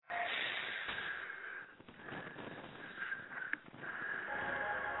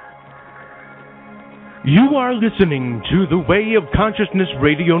You are listening to the Way of Consciousness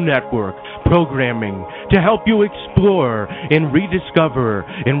Radio Network, programming to help you explore and rediscover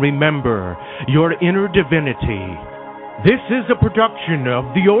and remember your inner divinity. This is a production of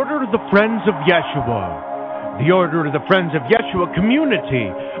the Order of the Friends of Yeshua. The Order of the Friends of Yeshua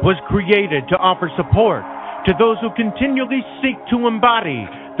community was created to offer support to those who continually seek to embody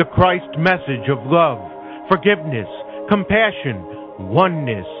the Christ message of love, forgiveness, compassion,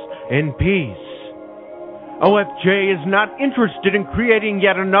 oneness, and peace. OFJ is not interested in creating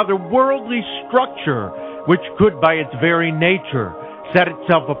yet another worldly structure which could, by its very nature, set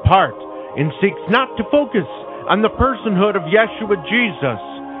itself apart and seeks not to focus on the personhood of Yeshua Jesus,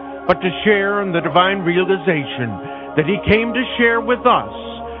 but to share in the divine realization that he came to share with us,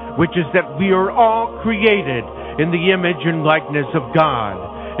 which is that we are all created in the image and likeness of God,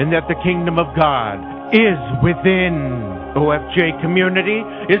 and that the kingdom of God is within. OFJ Community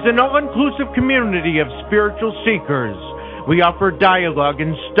is an all-inclusive community of spiritual seekers. We offer dialogue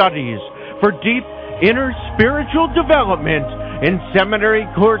and studies for deep inner spiritual development and seminary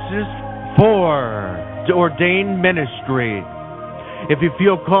courses for ordained ministry. If you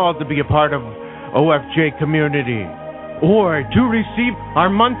feel called to be a part of OFJ Community or to receive our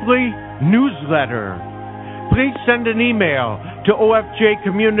monthly newsletter, please send an email to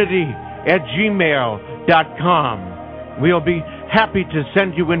ofjcommunity@gmail.com. We'll be happy to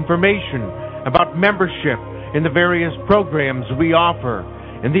send you information about membership in the various programs we offer.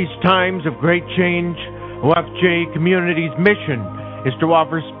 In these times of great change, OFJ Community's mission is to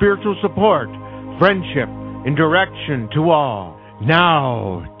offer spiritual support, friendship, and direction to all.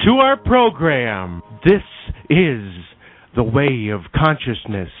 Now, to our program. This is the Way of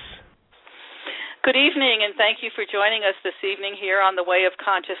Consciousness. Good evening, and thank you for joining us this evening here on the Way of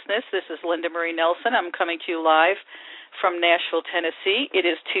Consciousness. This is Linda Marie Nelson. I'm coming to you live from Nashville, Tennessee. It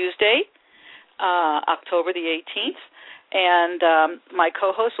is Tuesday, October the 18th, and my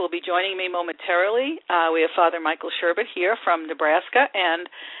co-host will be joining me momentarily. We have Father Michael Sherbet here from Nebraska and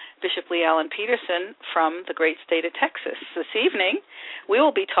Bishop Lee Allen Peterson from the great state of Texas. This evening, we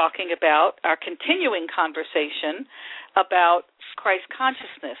will be talking about our continuing conversation about Christ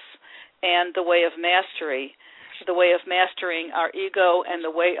consciousness and the way of mastery, the way of mastering our ego, and the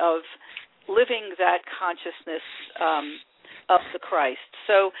way of living that consciousness of the Christ.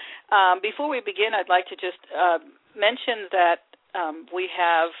 So before we begin, I'd like to just mention that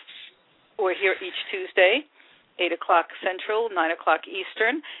we're here each Tuesday, 8 o'clock Central, 9 o'clock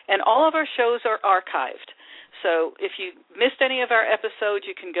Eastern, and all of our shows are archived. So if you missed any of our episodes,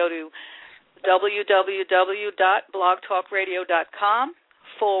 you can go to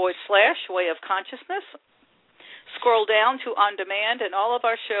www.blogtalkradio.com/Way of Consciousness. Scroll down to On Demand, and all of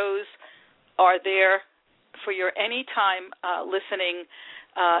our shows are there for your anytime listening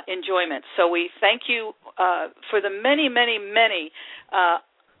enjoyment. So we thank you for the many, many, many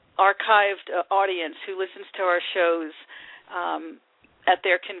archived audience who listens to our shows at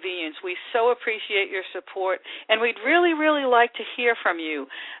their convenience. We so appreciate your support, and we'd really, really like to hear from you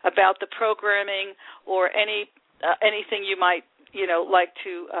about the programming or anything you might like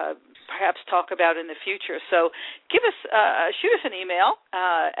to perhaps talk about in the future. So shoot us an email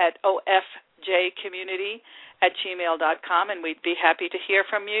at ofjcommunity@gmail.com, and we'd be happy to hear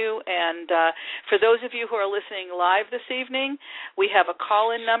from you. And for those of you who are listening live this evening, we have a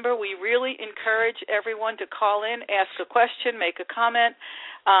call-in number. We really encourage everyone to call in, ask a question, make a comment.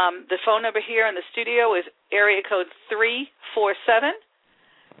 The phone number here in the studio is area code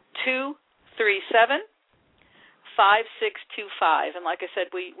 347-237-5625. And like I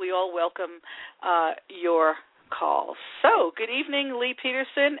said, we all welcome your calls. So, good evening, Lee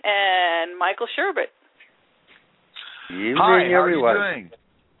Peterson and Michael Sherbet. Evening, Hi, how everyone. Are you doing?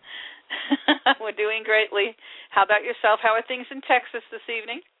 We're doing greatly. How about yourself? How are things in Texas this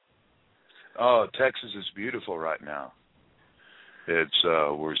evening? Oh, Texas is beautiful right now. It's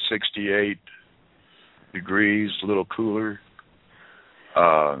we're 68 degrees, a little cooler,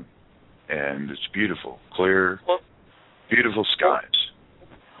 and it's beautiful, clear, beautiful skies.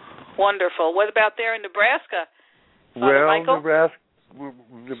 Wonderful. What about there in Nebraska? Well,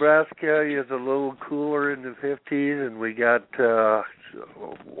 Nebraska is a little cooler in the 50s, and we got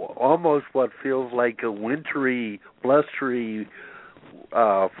almost what feels like a wintry, blustery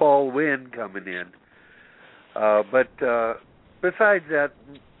fall wind coming in. But besides that,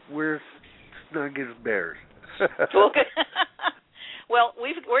 we're snug as bears. Well,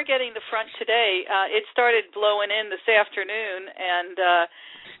 we're getting the front today. It started blowing in this afternoon, and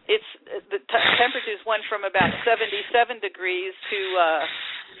temperatures went from about 77 degrees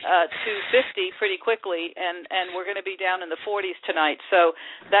to 50 pretty quickly, and we're going to be down in the 40s tonight. So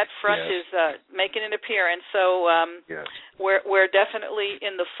that front is making an appearance. So we're definitely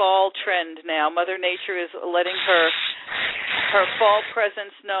in the fall trend now. Mother Nature is letting her fall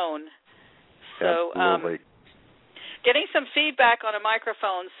presence known. So getting some feedback on a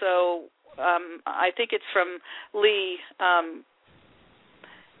microphone. So I think it's from Lee.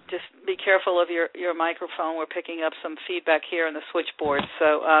 Just be careful of your microphone. We're picking up some feedback here on the switchboard.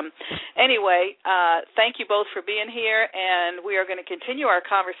 So anyway, thank you both for being here, and we are going to continue our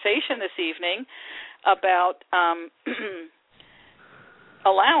conversation this evening about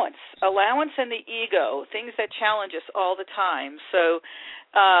allowance and the ego, things that challenge us all the time. So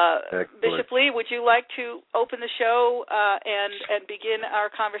Bishop Lee, would you like to open the show and begin our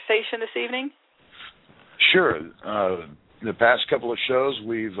conversation this evening? Sure. The past couple of shows,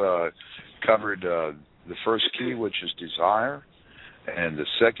 we've covered the first key, which is desire, and the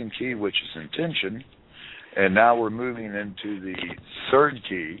second key, which is intention, and now we're moving into the third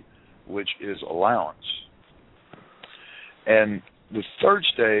key, which is allowance. And the third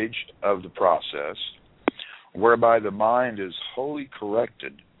stage of the process, whereby the mind is wholly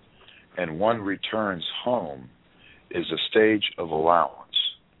corrected and one returns home, is a stage of allowance.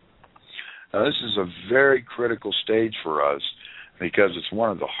 Now, this is a very critical stage for us because it's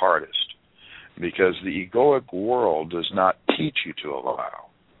one of the hardest, because the egoic world does not teach you to allow.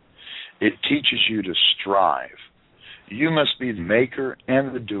 It teaches you to strive. You must be the maker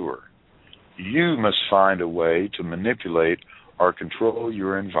and the doer. You must find a way to manipulate or control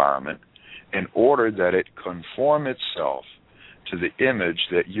your environment in order that it conform itself to the image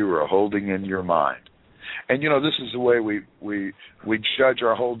that you are holding in your mind. And, this is the way we judge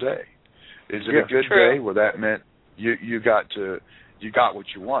our whole day. Is it a good day? Well, that meant you got what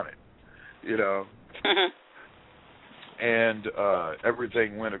you wanted, and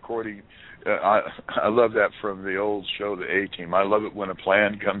everything went according. I love that from the old show, The A-Team. I love it when a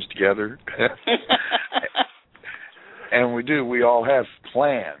plan comes together, and we do. We all have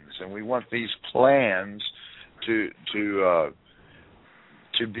plans, and we want these plans to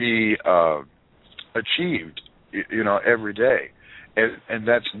be achieved, every day. And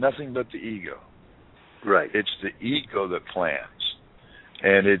that's nothing but the ego. Right. It's the ego that plans.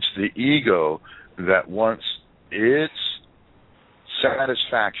 And it's the ego that wants its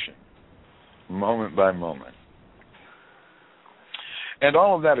satisfaction moment by moment. And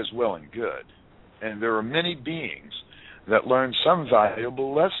all of that is well and good. And there are many beings that learn some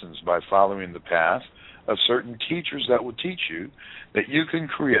valuable lessons by following the path of certain teachers that will teach you that you can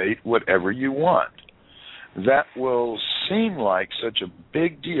create whatever you want. That will seem like such a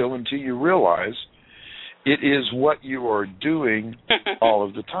big deal until you realize it is what you are doing all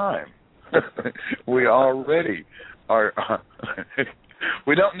of the time. We already are.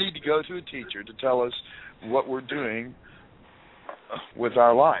 We don't need to go to a teacher to tell us what we're doing with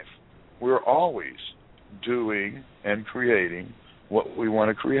our life. We're always doing and creating what we want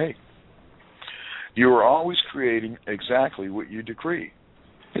to create. You are always creating exactly what you decree.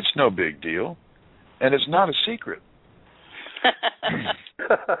 It's no big deal. And it's not a secret.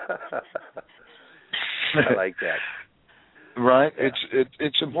 I like that. Right? Yeah.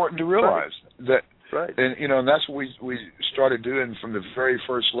 It's important to realize that. Right. And that's what we started doing from the very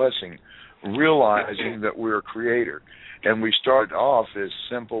first lesson, realizing that we're a creator. And we started off as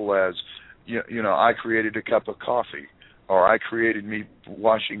simple as, I created a cup of coffee, or I created me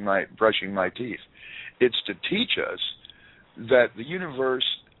brushing my teeth. It's to teach us that the universe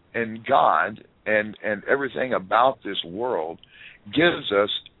and God and everything about this world gives us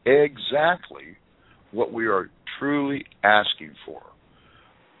exactly what we are truly asking for,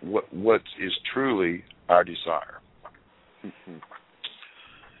 what is truly our desire. Mm-hmm.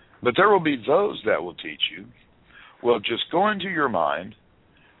 But there will be those that will teach you, well, just go into your mind,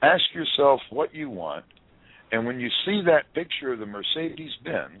 ask yourself what you want, and when you see that picture of the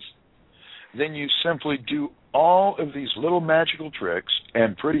Mercedes-Benz, then you simply do all of these little magical tricks,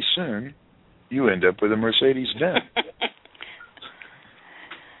 and pretty soon you end up with a Mercedes-Benz.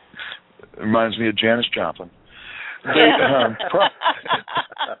 It reminds me of Janis Joplin.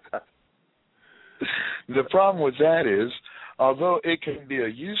 The problem with that is, although it can be a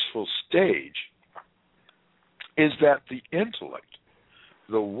useful stage, is that the intellect,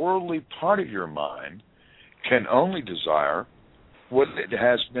 the worldly part of your mind, can only desire what it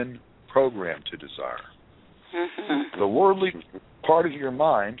has been programmed to desire. Mm-hmm. The worldly part of your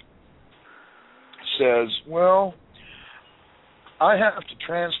mind says, well, I have to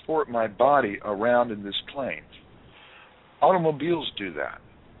transport my body around in this plane. Automobiles do that.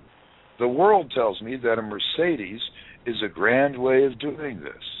 The world tells me that a Mercedes is a grand way of doing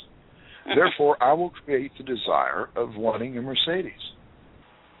this. Therefore, I will create the desire of wanting a Mercedes.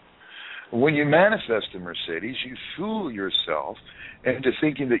 When you manifest a Mercedes, you fool yourself into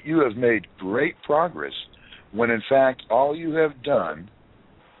thinking that you have made great progress, when in fact all you have done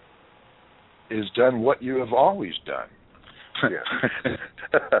is done what you have always done. Yeah.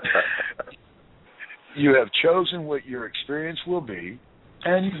 You have chosen what your experience will be,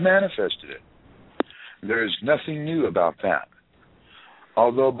 and you've manifested it. There is nothing new about that.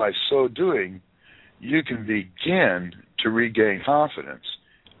 Although by so doing, you can begin to regain confidence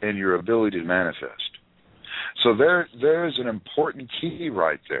in your ability to manifest. So there is an important key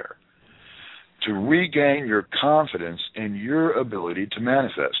right there, to regain your confidence in your ability to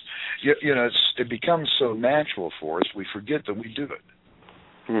manifest. You know, it becomes so natural for us, we forget that we do it.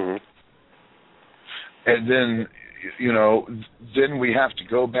 Mm-hmm. And then, you know, then we have to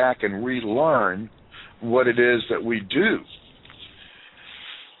go back and relearn what it is that we do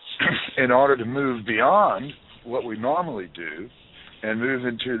in order to move beyond what we normally do and move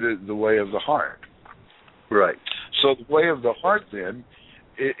into the way of the heart. Right. So the way of the heart, then,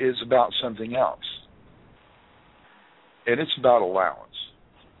 is about something else. And it's about allowance.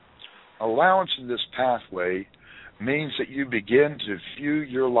 Allowance in this pathway means that you begin to view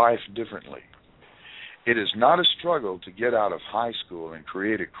your life differently. It is not a struggle to get out of high school and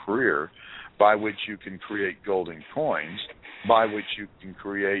create a career by which you can create golden coins, by which you can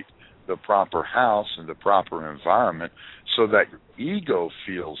create the proper house and the proper environment so that your ego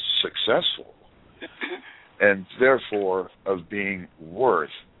feels successful and therefore of being worth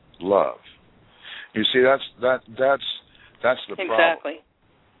love. You see, that's the problem. Exactly.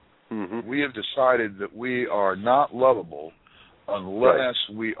 Mm-hmm. We have decided that we are not lovable unless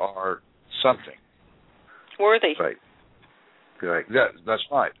we are something. Worthy. Right. Right. That's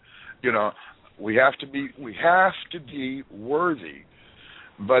right. You know, we have to be worthy,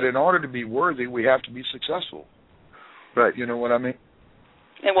 but in order to be worthy, we have to be successful. Right. You know what I mean?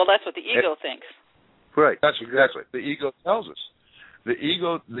 And well, that's what the ego thinks. Right. That's exactly. The ego tells us. The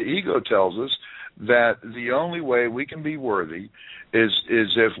ego tells us that the only way we can be worthy is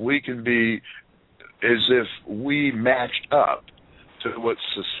if we matched up to what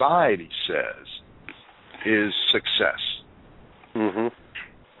society says is success. Mm-hmm.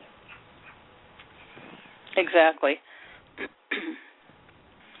 Exactly.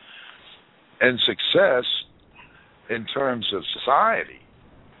 And success, in terms of society,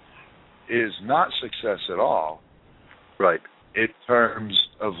 is not success at all. Right. In terms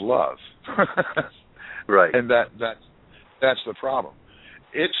of love. Right. And that's the problem.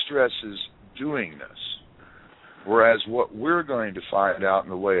 It stresses doing this, whereas what we're going to find out in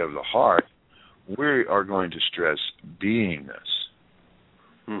the way of the heart, we are going to stress beingness.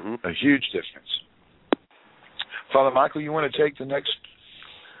 Mm-hmm. A huge difference. Father Michael, you want to take the next?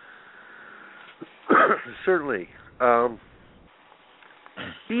 Certainly.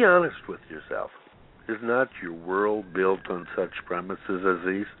 Be honest with yourself. Is not your world built on such premises as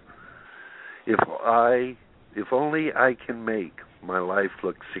these? If only I can make my life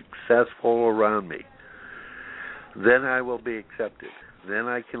look successful around me, then I will be accepted. Then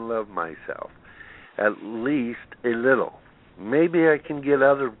I can love myself, at least a little. Maybe I can get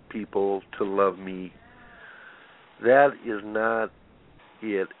other people to love me. That is not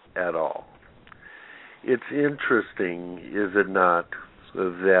it at all. It's interesting, is it not,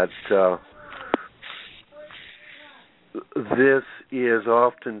 that this is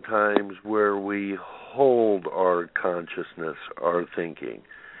oftentimes where we hold our consciousness, our thinking,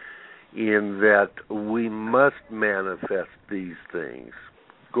 in that we must manifest these things,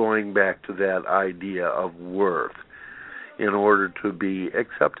 going back to that idea of worth, in order to be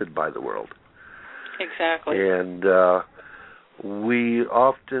accepted by the world. Exactly. And we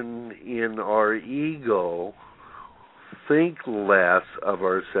often, in our ego, think less of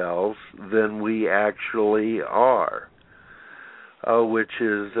ourselves than we actually are, which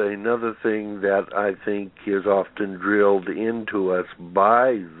is another thing that I think is often drilled into us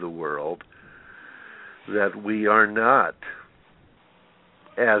by the world, that we are not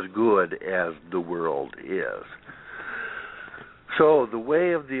as good as the world is. So the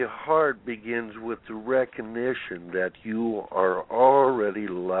way of the heart begins with the recognition that you are already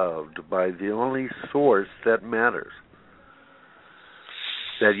loved by the only source that matters,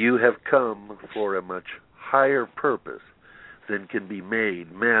 that you have come for a much higher purpose than can be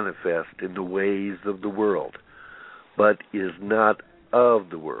made manifest in the ways of the world, but is not of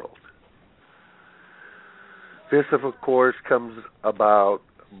the world. This, of course, comes about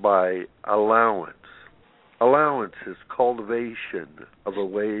by allowance. Allowance is cultivation of a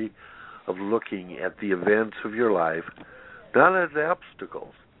way of looking at the events of your life not as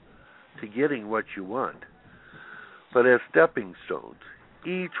obstacles to getting what you want, but as stepping stones,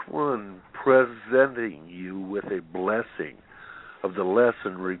 each one presenting you with a blessing of the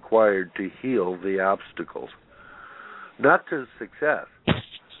lesson required to heal the obstacles, not to success,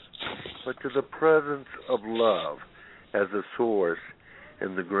 but to the presence of love as the source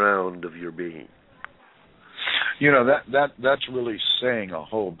and the ground of your being. You know, that's really saying a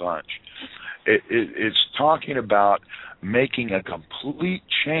whole bunch. It's talking about making a complete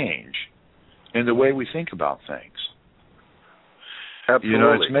change in the way we think about things. Absolutely. You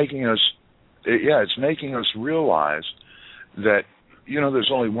know, it's making us realize that, you know,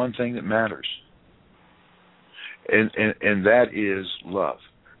 there's only one thing that matters, and that is love.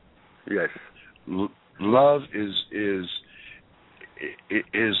 Yes. Love is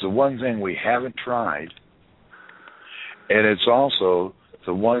the one thing we haven't tried, and it's also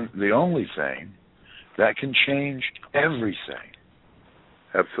the only thing that can change everything.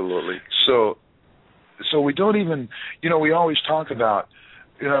 Absolutely. So we don't even, you know, we always talk about,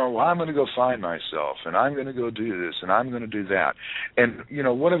 you know, well, I'm going to go find myself, and I'm going to go do this, and I'm going to do that. And, you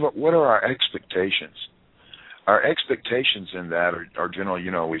know, what are our expectations? Our expectations in that are generally,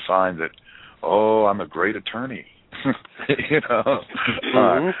 you know, we find that, oh, I'm a great attorney. You know,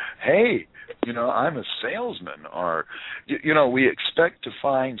 hey, you know, I'm a salesman. Or, you know, we expect to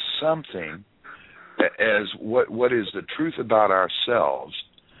find something as what is the truth about ourselves.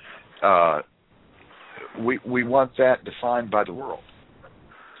 We want that defined by the world.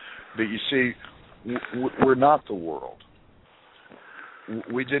 But you see, we're not the world.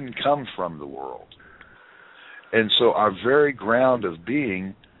 We didn't come from the world. And so our very ground of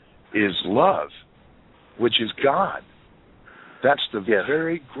being is love, which is God. That's the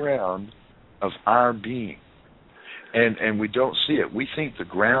very ground of our being. And we don't see it. We think the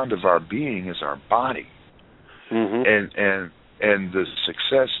ground of our being is our body. Mm-hmm. And the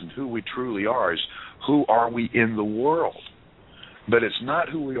success and who we truly are is who are we in the world. But it's not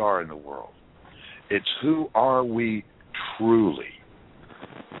who we are in the world. It's who are we truly.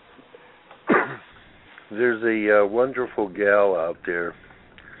 There's a wonderful gal out there.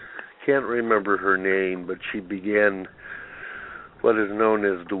 Can't remember her name, but she began what is known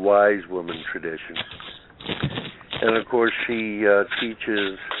as the wise woman tradition. And of course she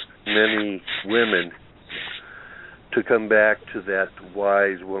teaches many women to come back to that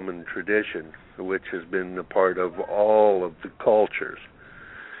wise woman tradition, which has been a part of all of the cultures,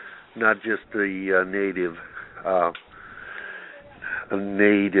 not just the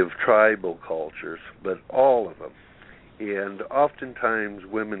native tribal cultures, but all of them. And oftentimes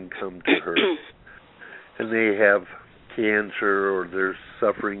women come to her and they have cancer or they're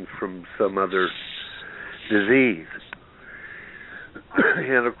suffering from some other disease.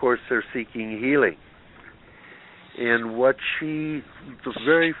 And of course they're seeking healing. And the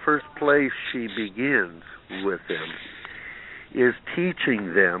very first place she begins with them is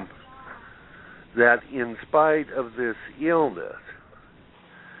teaching them that in spite of this illness,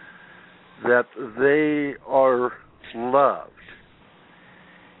 that they are loved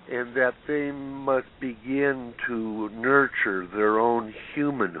and that they must begin to nurture their own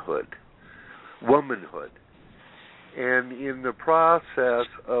humanhood, womanhood. And in the process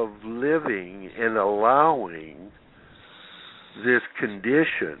of living and allowing this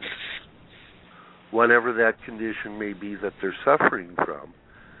condition, whatever that condition may be that they're suffering from,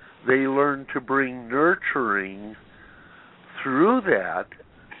 they learn to bring nurturing through that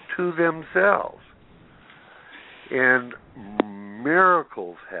to themselves. And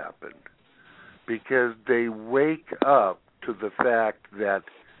miracles happen because they wake up to the fact that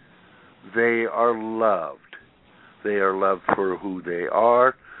they are loved. They are loved for who they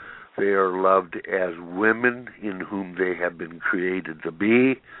are. They are loved as women in whom they have been created to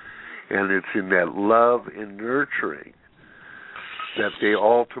be. And it's in that love and nurturing that they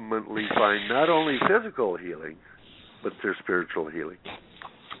ultimately find not only physical healing, but their spiritual healing.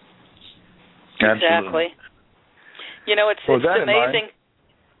 Exactly. You know, it's amazing.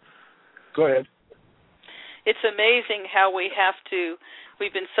 Go ahead. It's amazing how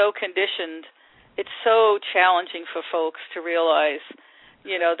we've been so conditioned. It's so challenging for folks to realize,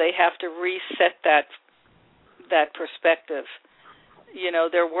 you know, they have to reset that perspective. You know,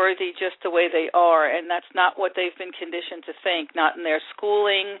 they're worthy just the way they are, and that's not what they've been conditioned to think, not in their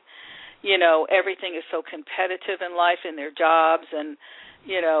schooling. You know, everything is so competitive in life, in their jobs, and,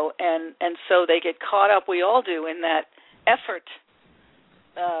 you know, and so they get caught up, we all do, in that effort.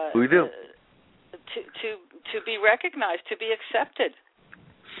 We do. To be recognized, to be accepted.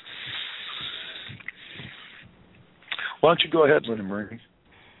 Why don't you go ahead, Linda Marie?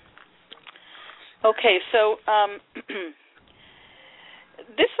 Okay, so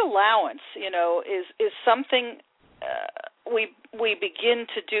this allowance, is something we begin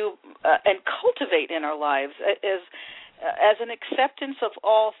to do and cultivate in our lives as an acceptance of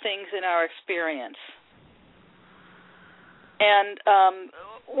all things in our experience. And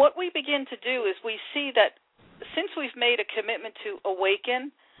what we begin to do is we see that since we've made a commitment to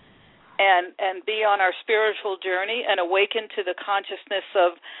awaken and be on our spiritual journey and awaken to the consciousness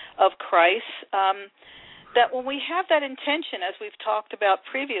of Christ, that when we have that intention, as we've talked about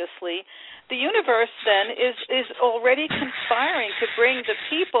previously, the universe then is already conspiring to bring the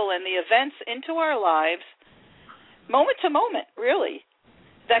people and the events into our lives moment to moment, really,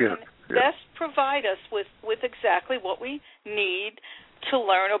 that can best provide us with exactly what we need to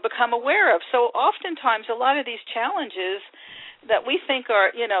learn or become aware of. So oftentimes a lot of these challenges that we think are,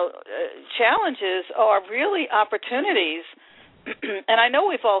 challenges are really opportunities. And I know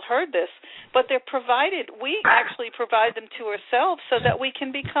we've all heard this, but they're provided, we actually provide them to ourselves so that we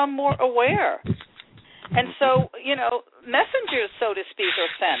can become more aware. And so, messengers, so to speak,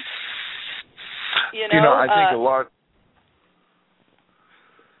 are sent. I think a lot...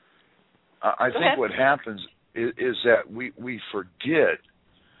 I think what happens is that we forget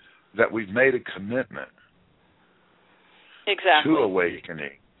that we've made a commitment to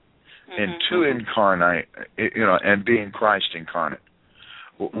awakening and to incarnate, and being Christ incarnate.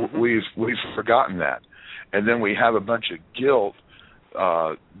 We've forgotten that, and then we have a bunch of guilt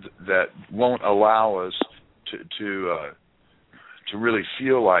that won't allow us to really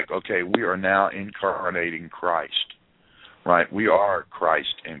feel like, okay, we are now incarnating Christ, right? We are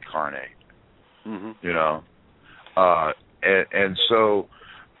Christ incarnate. And so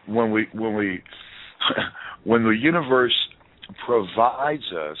when the universe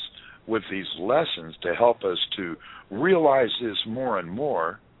provides us with these lessons to help us to realize this more and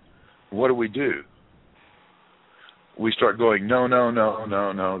more, what do? We start going, no,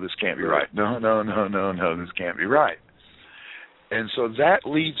 this can't be right. No, this can't be right. And so that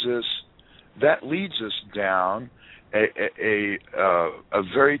leads us down a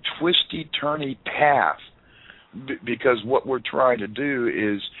very twisty, turny path, because what we're trying to do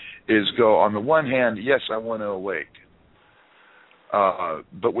is go, on the one hand, yes, I want to awake,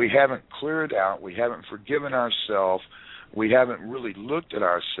 but we haven't cleared out, we haven't forgiven ourselves, we haven't really looked at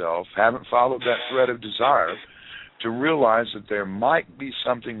ourselves, haven't followed that thread of desire to realize that there might be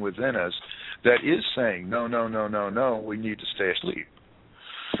something within us that is saying, no, we need to stay asleep.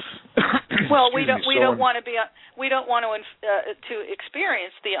 Well, we don't want to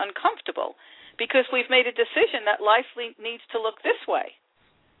experience the uncomfortable, because we've made a decision that life needs to look this way.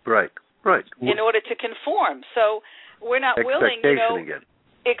 Right. In order to conform. So we're not willing,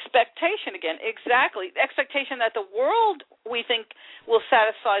 expectation again, exactly. Expectation that the world, we think, will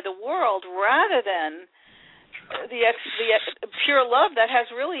satisfy the world, rather than the pure love that has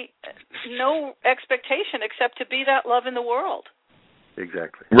really no expectation except to be that love in the world.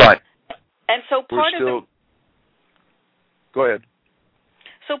 Exactly. Right. And so Go ahead.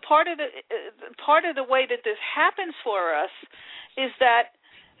 So part of the way that this happens for us is that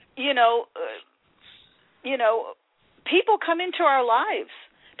people come into our lives,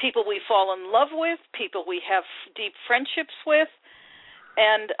 people we fall in love with, people we have deep friendships with,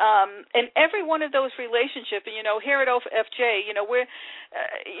 and every one of those relationships, and here at OFJ, we're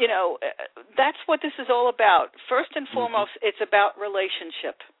that's what this is all about. First and foremost, it's about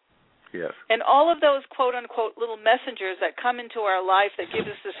relationship. Yes. And all of those quote-unquote little messengers that come into our life that give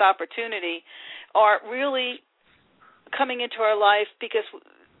us this opportunity are really coming into our life because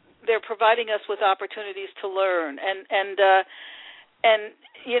they're providing us with opportunities to learn. And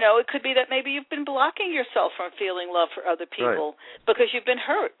it could be that maybe you've been blocking yourself from feeling love for other people because you've been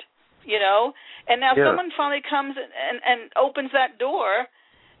hurt, And now someone finally comes and opens that door,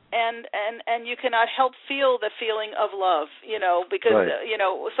 and you cannot help feel the feeling of love, because,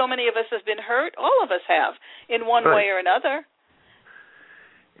 so many of us have been hurt. All of us have, in one way or another.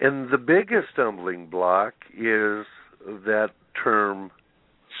 And the biggest stumbling block is that term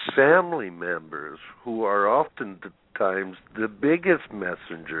family members, who are oftentimes the biggest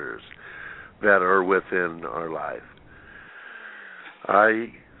messengers that are within our life.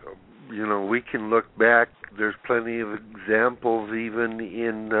 We can look back. There's plenty of examples, even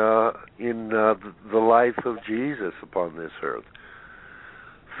in the life of Jesus upon this earth.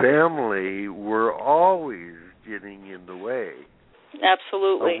 Family were always getting in the way.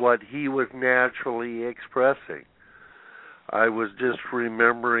 Absolutely. Of what he was naturally expressing. I was just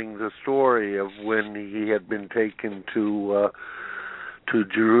remembering the story of when he had been taken to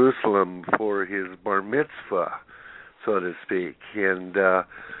Jerusalem for his bar mitzvah, so to speak, and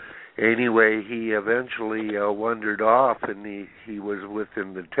Anyway, he eventually wandered off, and he was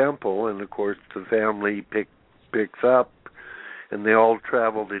within the temple, and of course the family picks up, and they all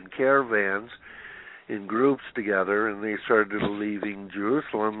traveled in caravans, in groups together, and they started leaving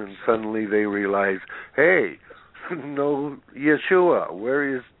Jerusalem, and suddenly they realized, hey, no Yeshua,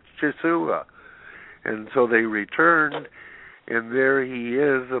 where is Yeshua? And so they returned, and there he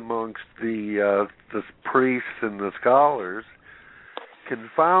is amongst the priests and the scholars,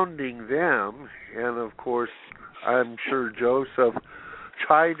 confounding them, and of course, I'm sure Joseph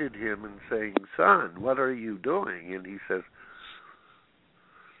chided him and saying, son, what are you doing? And he says,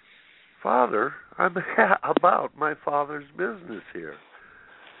 Father, I'm about my Father's business here.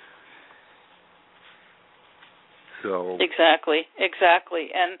 So exactly,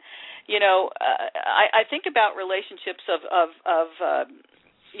 and I think about relationships of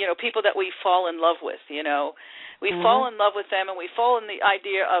people that we fall in love with. We fall in love with them, and we fall in the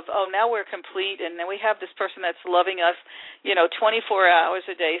idea of, now we're complete, and then we have this person that's loving us, 24 hours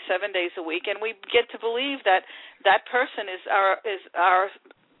a day, 7 days a week, and we get to believe that person is our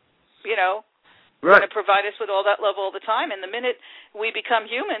right. going to provide us with all that love all the time. And the minute we become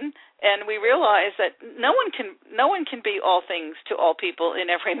human and we realize that no one can be all things to all people in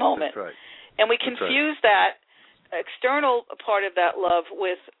every moment, That's right. and we confuse that external part of that love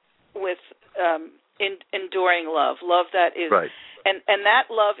with enduring love that is, right. and that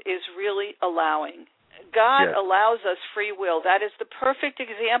love is really allowing. God allows us free will. That is the perfect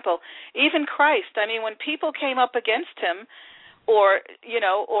example. Even Christ. I mean, when people came up against him, or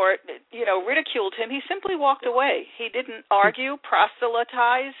ridiculed him, he simply walked away. He didn't argue,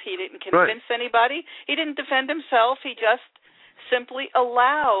 proselytize. He didn't convince anybody. He didn't defend himself. He just simply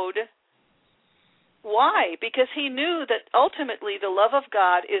allowed. Why? Because he knew that ultimately the love of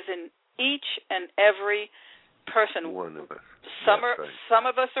God is in each and every person. One of us. Some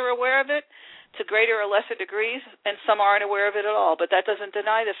of us are aware of it to greater or lesser degrees, and some aren't aware of it at all. But that doesn't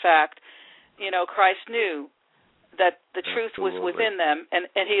deny the fact, Christ knew that the truth was within them,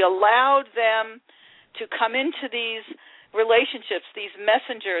 and he allowed them to come into these relationships, these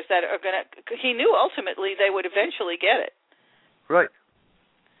messengers that are going to, he knew ultimately they would eventually get it. Right.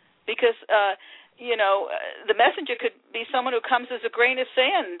 Because, the messenger could be someone who comes as a grain of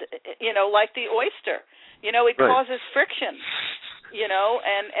sand, like the oyster. It causes friction,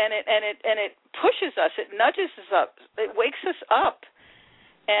 and it pushes us, it nudges us up, it wakes us up.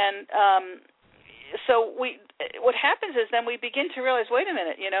 And, so what happens is then we begin to realize, wait a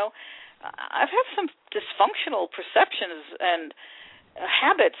minute, I've had some dysfunctional perceptions and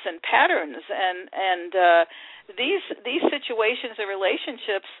habits and patterns, and these situations and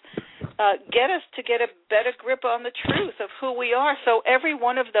relationships get us to get a better grip on the truth of who we are. So every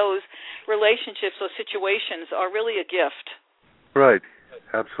one of those relationships or situations are really a gift. Right,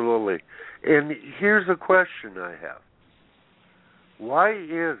 absolutely. And here's a question I have. Why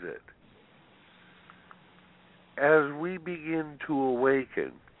is it, as we begin to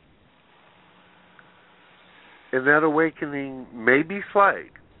awaken, and that awakening may be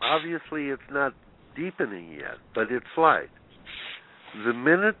slight, obviously it's not deepening yet, but it's slight. The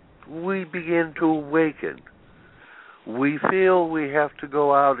minute we begin to awaken, we feel we have to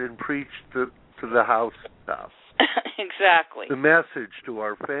go out and preach to the house stuff. Exactly. The message to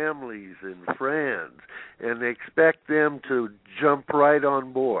our families and friends, and expect them to jump right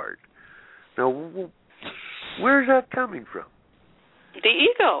on board. Now, where's that coming from? The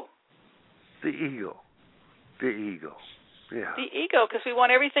ego. The ego. Yeah. The ego, because we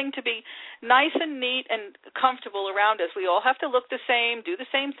want everything to be nice and neat and comfortable around us. We all have to look the same, do the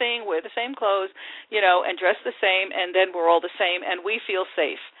same thing, wear the same clothes, and dress the same, and then we're all the same, and we feel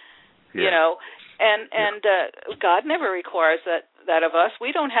safe, And God never requires that of us.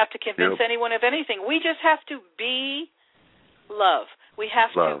 We don't have to convince anyone of anything. We just have to be love. We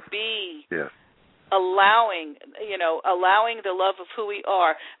have to be allowing the love of who we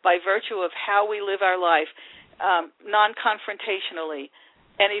are by virtue of how we live our life, non-confrontationally.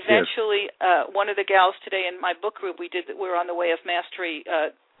 And eventually, one of the gals today in my book group, we're on the Way of Mastery,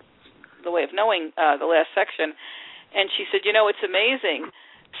 the Way of Knowing, the last section, and she said, it's amazing.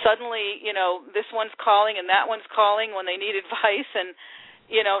 Suddenly, this one's calling and that one's calling when they need advice, and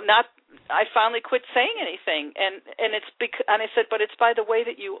I finally quit saying anything, and I said, but it's by the way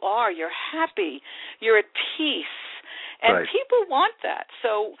that you are. You're happy, you're at peace, and people want that.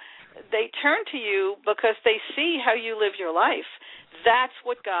 So they turn to you because they see how you live your life. That's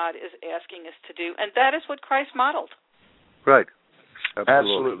what God is asking us to do, and that is what Christ modeled. Right.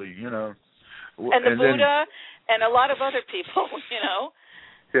 Absolutely. And the Buddha and a lot of other people,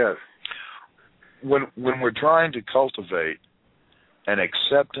 Yes. When we're trying to cultivate and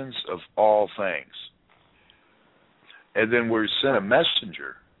acceptance of all things. And then we're sent a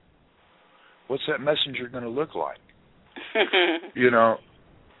messenger. What's that messenger going to look like?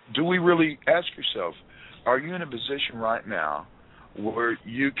 Do we really, ask yourself, are you in a position right now where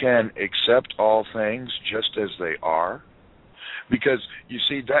you can accept all things just as they are? Because, you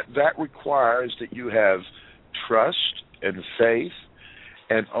see, that requires that you have trust and faith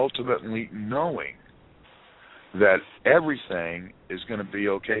and ultimately knowing that everything is going to be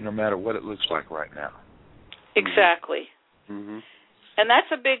okay no matter what it looks like right now. Exactly. Mm-hmm. And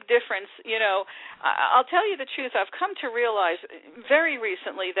that's a big difference. I'll tell you the truth. I've come to realize very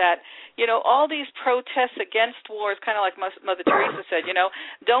recently that, all these protests against war is kind of like Mother Teresa said,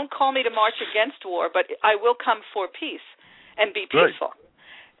 don't call me to march against war, but I will come for peace and be peaceful. Right.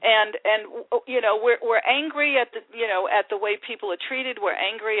 And we're angry at the way people are treated. We're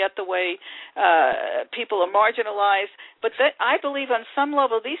angry at the way people are marginalized. But I believe on some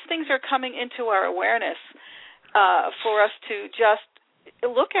level these things are coming into our awareness for us to just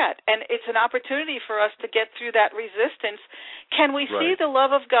look at, and it's an opportunity for us to get through that resistance. Can we see the love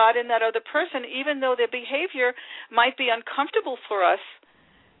of God in that other person, even though their behavior might be uncomfortable for us?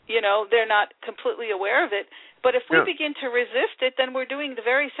 They're not completely aware of it. But if we begin to resist it, then we're doing the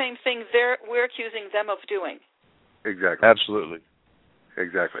very same thing we're accusing them of doing. Exactly. Absolutely.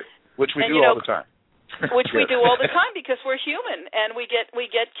 Exactly. Which we do all the time. Which we do all the time because we're human and we get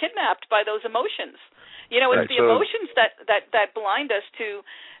kidnapped by those emotions. It's the emotions that blind us to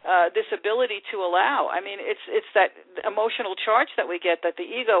this ability to allow. I mean, it's that emotional charge that we get that the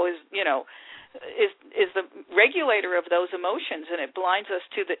ego is the regulator of those emotions, and it blinds us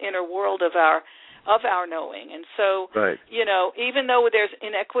to the inner world of our knowing. And so, even though there's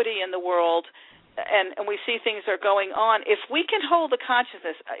inequity in the world and we see things are going on, if we can hold the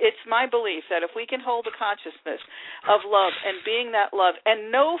consciousness, it's my belief that if we can hold the consciousness of love and being that love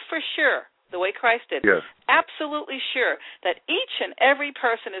and know for sure, the way Christ did, absolutely sure that each and every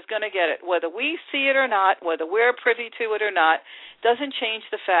person is going to get it, whether we see it or not, whether we're privy to it or not, doesn't change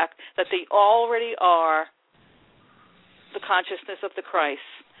the fact that they already are the consciousness of the Christ.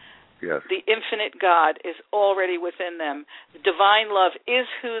 Yes. The infinite God is already within them. Divine love is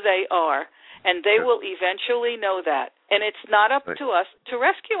who they are, and they will eventually know that. And it's not up to us to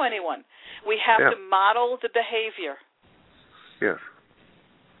rescue anyone. We have to model the behavior. Yes.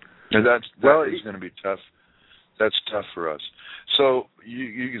 And that is going to be tough. That's tough for us. So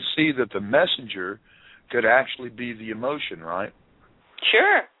you can see that the messenger could actually be the emotion, right?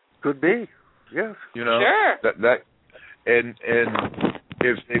 Sure. Could be. Yes. Sure. And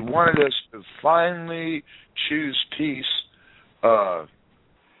if they wanted us to finally choose peace,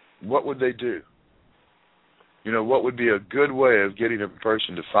 what would they do? What would be a good way of getting a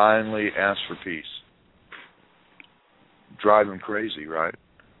person to finally ask for peace? Drive them crazy, right?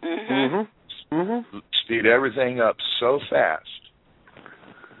 Mm-hmm. Mm-hmm. Speed everything up so fast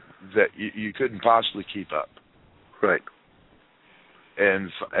that you couldn't possibly keep up. Right.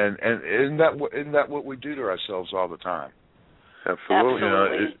 And isn't that what we do to ourselves all the time?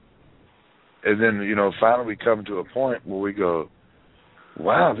 Absolutely. And then finally we come to a point where we go,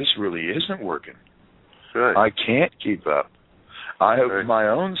 wow, this really isn't working. Right. I can't keep up. I hope my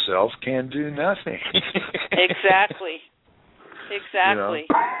own self can do nothing. Exactly.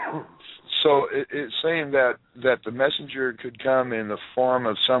 So it's saying that the messenger could come in the form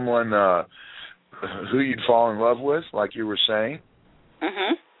of someone who you'd fall in love with, like you were saying.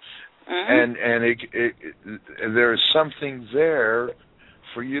 Mm-hmm. Mm-hmm. And there's something there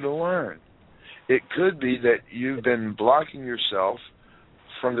for you to learn. It could be that you've been blocking yourself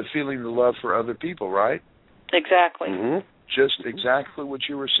from the feeling the love for other people, right? Exactly. Mm-hmm. Just exactly what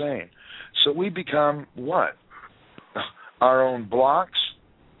you were saying. So we become what? Our own blocks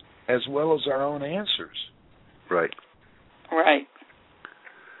as well as our own answers. Right. Right.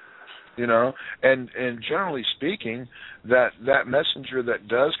 And generally speaking, that messenger that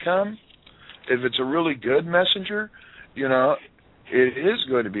does come, if it's a really good messenger, it is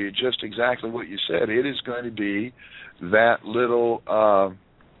going to be just exactly what you said. It is going to be that little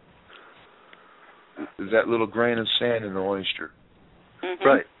grain of sand in the oyster. Mm-hmm.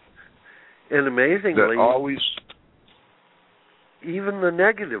 Right. And amazingly, that always, even the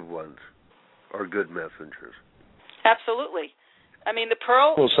negative ones are good messengers. Absolutely. I mean, the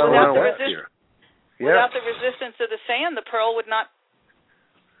pearl, without the resistance of the sand, the pearl would not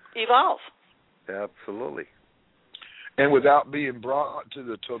evolve. Absolutely. And without being brought to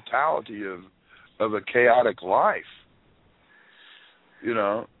the totality of a chaotic life, you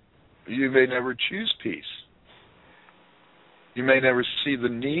may never choose peace. You may never see the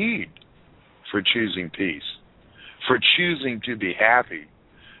need for choosing peace for choosing to be happy,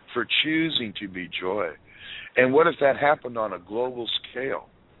 for choosing to be joy. And what if that happened on a global scale?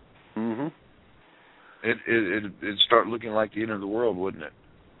 Mm-hmm. It'd start looking like the end of the world, wouldn't it?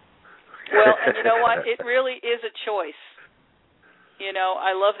 Well, and you know what? It really is a choice. You know,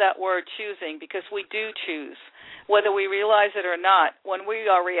 I love that word, choosing, because we do choose, whether we realize it or not. When we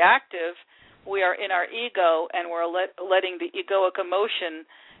are reactive, we are in our ego, and we're letting the egoic emotion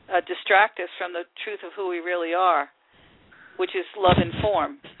distract us from the truth of who we really are, which is love in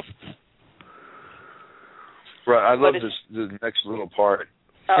form. Right. I love the next little part.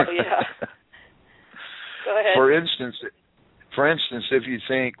 Oh, yeah. Go ahead. For instance, if you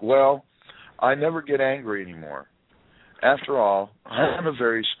think, well, I never get angry anymore. After all, I'm a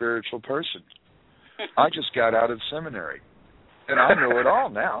very spiritual person. I just got out of seminary, and I know it all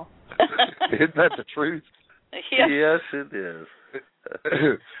now. Isn't that the truth? Yes, yes it is.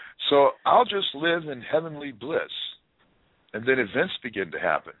 So I'll just live in heavenly bliss, and then events begin to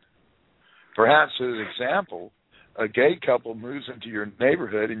happen. Perhaps, as an example, a gay couple moves into your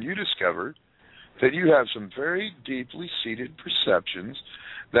neighborhood, and you discover that you have some very deeply seated perceptions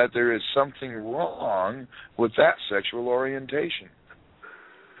that there is something wrong with that sexual orientation.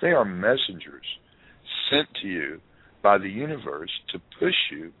 They are messengers sent to you by the universe to push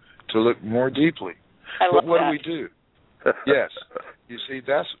you to look more deeply. But what do? Yes. You see,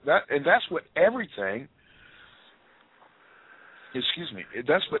 that's what everything,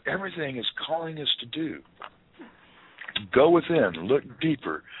 that's what everything is calling us to do. Go within, look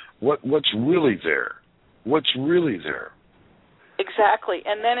deeper. What's really there? What's really there? Exactly.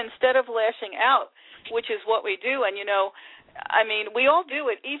 And then instead of lashing out, which is what we do, and, we all do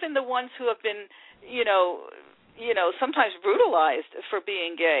it, even the ones who have been, sometimes brutalized for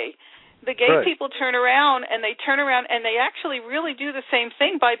being gay. The gay right. people turn around and they actually really do the same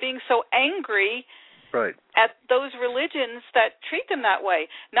thing by being so angry right. at those religions that treat them that way.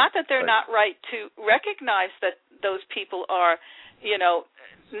 Not that they're not right to recognize that those people are,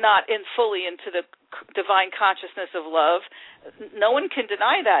 not fully into the divine consciousness of love. No one can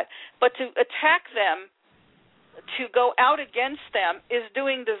deny that. But to attack them, to go out against them, is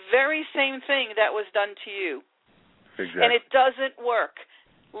doing the very same thing that was done to you. Exactly. And it doesn't work.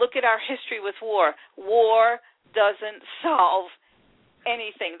 Look at our history with war. War doesn't solve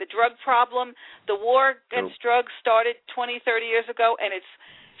anything. The drug problem, the war against drugs started 20, 30 years ago, and it's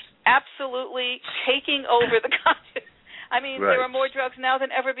absolutely taking over the consciousness. There are more drugs now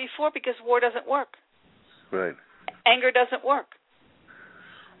than ever before because war doesn't work. Right. Anger doesn't work.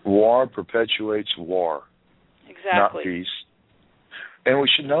 War perpetuates war. Exactly. Not peace. And we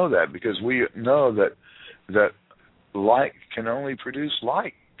should know that because we know that like can only produce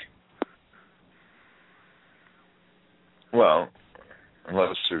like. Well,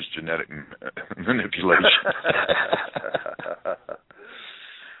 unless there's genetic manipulation.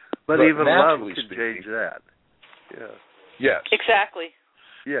 but even love can speaking, change that. Yeah. Yes. Exactly.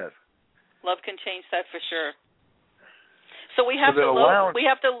 Yes. Love can change that for sure. So we have we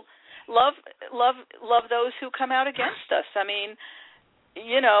have to love those who come out against us.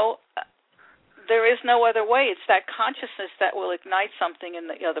 There is no other way. It's that consciousness that will ignite something in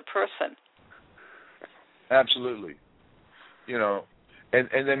the other person. Absolutely.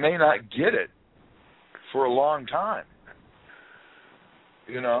 And they may not get it for a long time.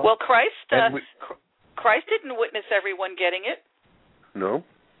 Well, Christ didn't witness everyone getting it. No.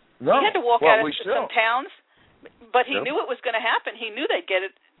 He had to walk out into some towns, but he No. knew it was going to happen. He knew they'd get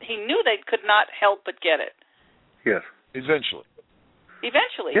it. He knew they could not help but get it. Yes. Eventually,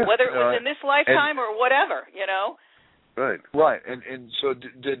 yes. Whether it was in this lifetime or whatever, Right. Right. And so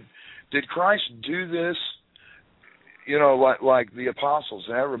did Christ do this? Like the apostles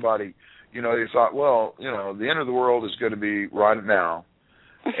and everybody, they thought, well, the end of the world is going to be right now,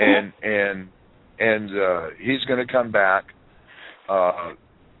 and he's going to come back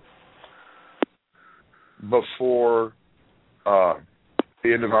before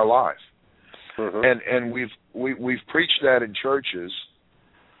the end of our life. And we've preached that in churches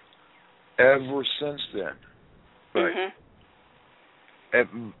ever since then. Right.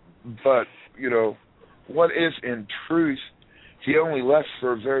 But what if in truth he only left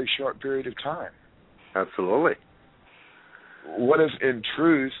for a very short period of time? Absolutely. What if in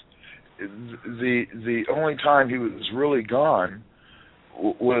truth the only time he was really gone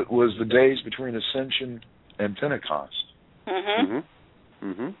was the days between Ascension and Pentecost?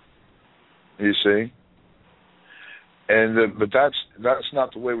 You see? But that's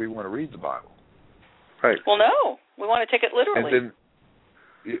not the way we want to read the Bible. Right. Well, no. We want to take it literally.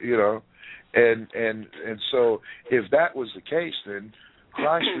 And then, and so if that was the case, then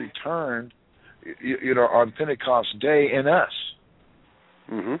Christ returned on Pentecost Day in us.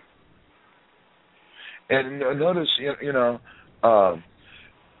 Mm-hmm. And notice,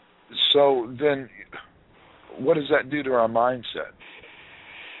 so then what does that do to our mindset?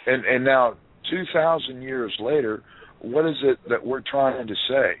 And now, 2,000 years later, what is it that we're trying to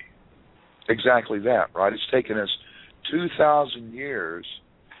say? Exactly that, right? It's taken us 2,000 years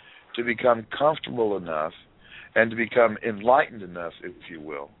to become comfortable enough and to become enlightened enough, if you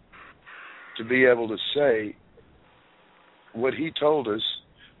will, to be able to say what he told us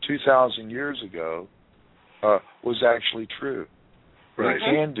 2,000 years ago was actually true. Right. We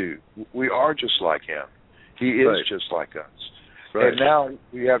can do. We are just like him. He is Right. just like us. Right. And now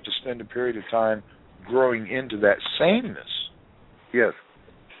we have to spend a period of time growing into that sameness. Yes.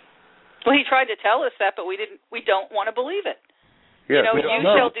 Well, he tried to tell us that, but we don't want to believe it. Yes. You don't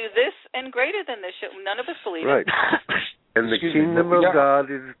shall do this and greater than this. None of us believe Right. it. And the Excuse kingdom me, of yeah. God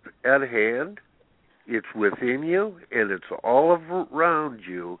is at hand. It's within you, and it's all around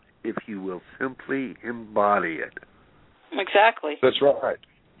you if you will simply embody it. Exactly. That's right.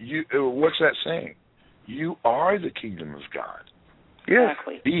 What's that saying? You are the kingdom of God. Yes.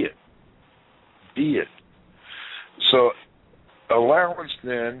 Exactly. Be it. Be it. So, allowance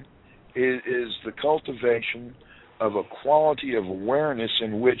then is the cultivation of a quality of awareness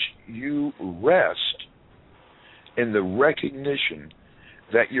in which you rest in the recognition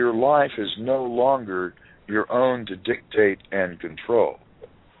that your life is no longer your own to dictate and control.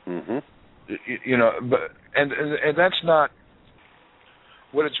 Mm-hmm. But and that's not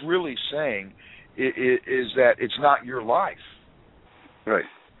what it's really saying. Is that it's not your life. Right.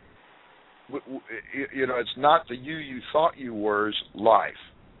 It's not the you thought you were's life.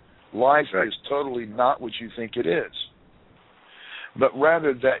 Life Right. is totally not what you think it is, but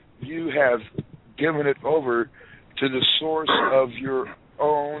rather that you have given it over to the source of your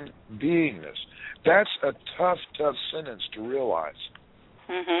own beingness. That's a tough sentence to realize.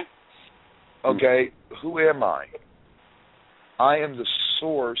 Mm-hmm. Okay, who am I? I am the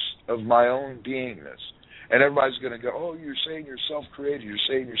source of my own beingness. And everybody's going to go, oh, you're saying you're self-created, you're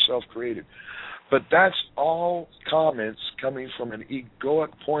saying you're self-created. But that's all comments coming from an egoic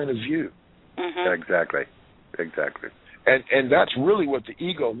point of view. Mm-hmm. Exactly. And that's really what the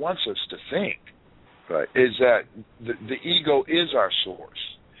ego wants us to think. Right. Is that the ego is our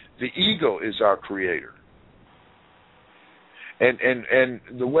source. The ego is our creator. And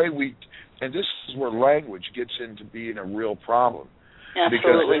the way and this is where language gets into being a real problem. Absolutely.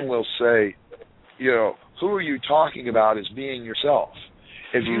 Because then we'll say, who are you talking about as being yourself?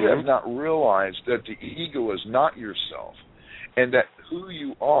 If you have not realized that the ego is not yourself, and that who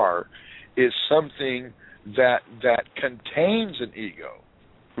you are is something that contains an ego,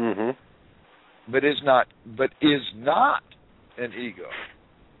 Mm-hmm. but is not an ego.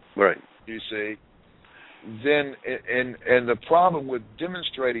 Right. You see, then and the problem with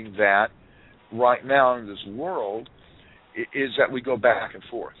demonstrating that right now in this world is that we go back and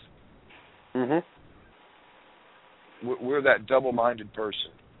forth. Mm-hmm. We're that double-minded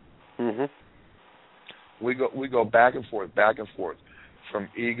person. Mm-hmm. We go back and forth, from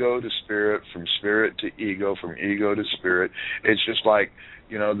ego to spirit, from spirit to ego, from ego to spirit. It's just like,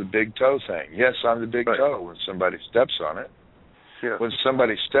 the big toe thing. Yes, I'm the big Right. toe when somebody steps on it. Yeah. When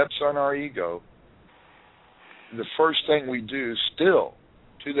somebody steps on our ego, the first thing we do still,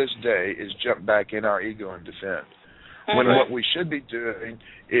 to this day, is jump back in our ego and defend. Mm-hmm. When what we should be doing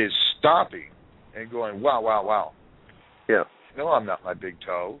is stopping and going, wow. Yeah. No, I'm not my big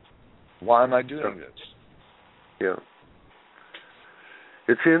toe. Why am I doing this? Yeah.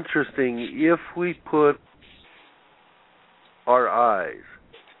 It's interesting, if we put our eyes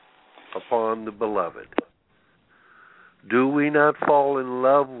upon the beloved, do we not fall in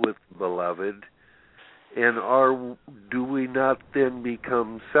love with the beloved, and do we not then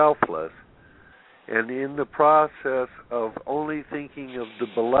become selfless? And in the process of only thinking of the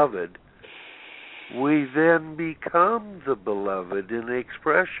beloved, we then become the beloved in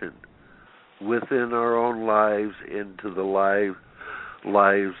expression within our own lives, into the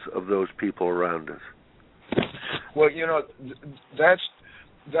lives of those people around us. Well, that's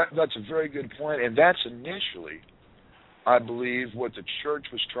a very good point, and that's initially, I believe, what the church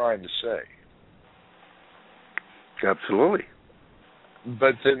was trying to say. Absolutely.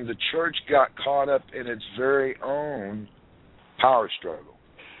 But then the church got caught up in its very own power struggle.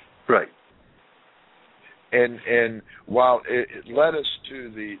 Right. And while it led us to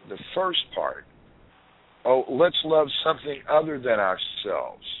the first part, let's love something other than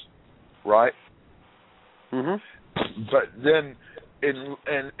ourselves, right? Mm-hmm. But then in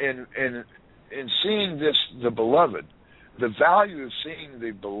seeing this, the beloved, the value of seeing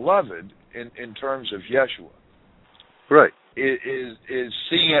the beloved in terms of Yeshua. Right. Is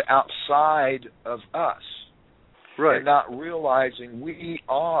seeing it outside of us. Right. And not realizing we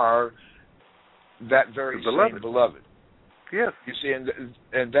are that very same beloved. Yes. You see,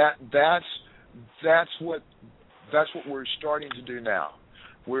 and that's what we're starting to do now.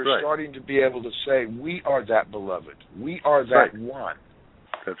 We're starting to be able to say we are that beloved. We are that one.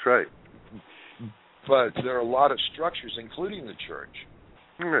 That's right. But there are a lot of structures, including the church,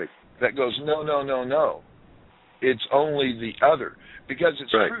 that goes, no. It's only the other. Because it's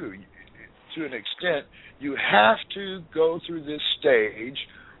true, to an extent, you have to go through this stage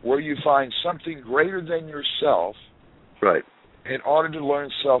where you find something greater than yourself in order to learn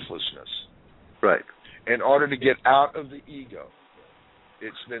selflessness. Right. In order to get out of the ego.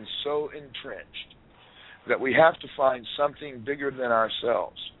 It's been so entrenched that we have to find something bigger than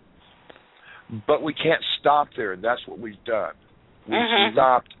ourselves. But we can't stop there. That's what we've done. We've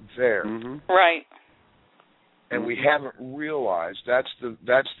stopped there. Right. And we haven't realized that's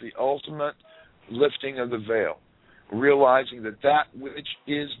the ultimate lifting of the veil. Realizing that which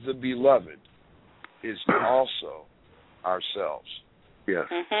is the beloved is also ourselves. Yes.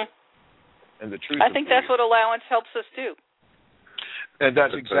 And the truth. I think that's what allowance helps us do. And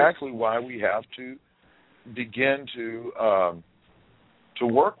that's exactly why we have to begin to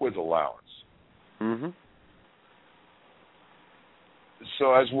work with allowance.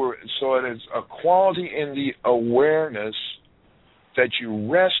 So it is a quality in the awareness that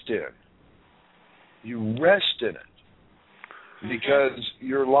you rest in. You rest in it because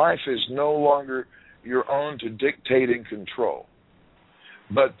your life is no longer your own to dictate and control,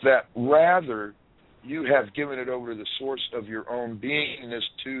 but that rather you have given it over to the source of your own beingness,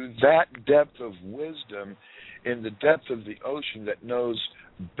 to that depth of wisdom in the depth of the ocean that knows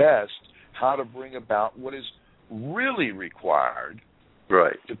best how to bring about what is really required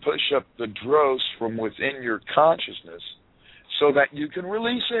to push up the dross from within your consciousness so that you can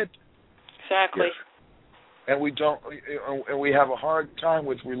release it. Exactly. Yes. And we have a hard time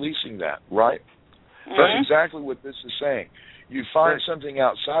with releasing that, right? That's exactly what this is saying. You find something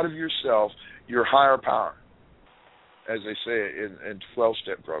outside of yourself, your higher power, as they say in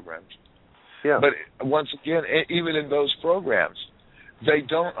 12-step programs. Yeah. But once again, even in those programs, they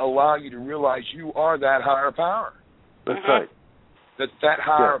don't allow you to realize you are that higher power. That's right. That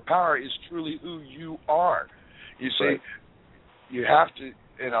higher power is truly who you are. You see, you have to,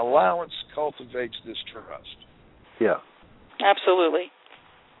 and allowance cultivates this trust. Yeah. Absolutely.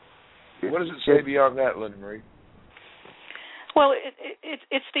 What does it say beyond that, Linda Marie? Well,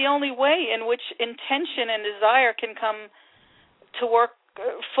 it's the only way in which intention and desire can come to work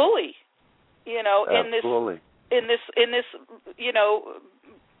fully. You know, Absolutely. in this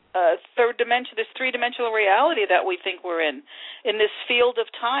third dimension, this three-dimensional reality that we think we're in this field of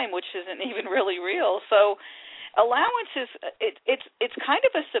time, which isn't even really real. So, allowance is it's kind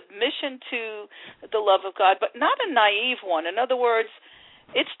of a submission to the love of God, but not a naive one. In other words,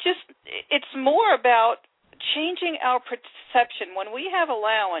 it's more about changing our perception. When we have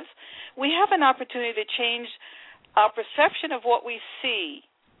allowance, we have an opportunity to change our perception of what we see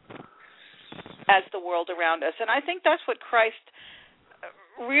as the world around us. And I think that's what Christ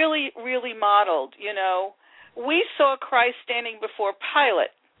really, really modeled. You know, we saw Christ standing before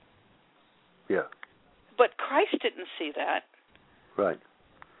Pilate. Yeah. But Christ didn't see that. Right.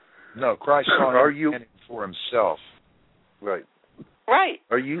 No, Christ saw him standing for himself. Right. Right.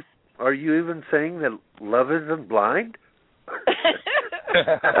 Are you even saying that love isn't blind?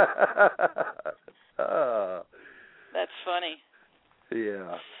 That's funny.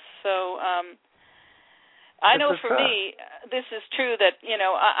 Yeah. So, I know for me, this is true that, you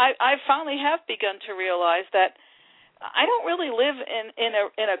know, I finally have begun to realize that I don't really live in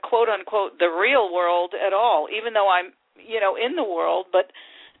a quote unquote the real world at all, even though I'm, you know, in the world, but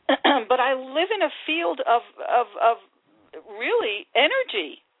I live in a field of really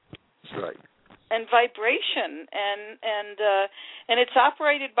energy. Right. And vibration, and it's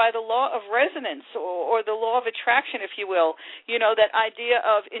operated by the law of resonance or the law of attraction, if you will. You know, that idea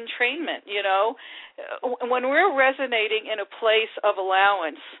of entrainment. You know, when we're resonating in a place of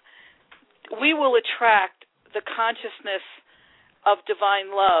allowance, we will attract the consciousness of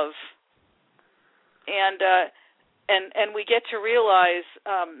divine love, and we get to realize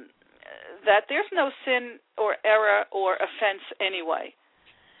that there's no sin or error or offense anyway.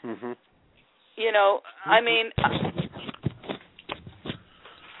 Mm-hmm. You know, I mean,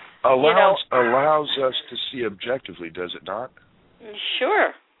 allowance allows us to see objectively, does it not?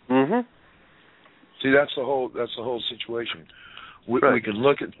 Sure. Mhm. See, that's the whole situation. We can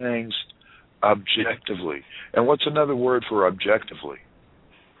look at things objectively. And what's another word for objectively?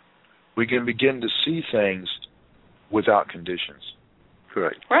 We can begin to see things without conditions.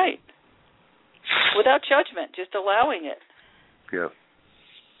 Right. Right. Without judgment, just allowing it. Yeah.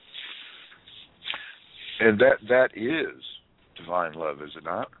 And that is divine love, is it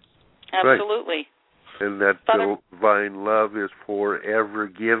not? Absolutely. Right. And that divine love is forever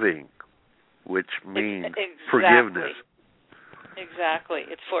giving, which means forgiveness. Exactly.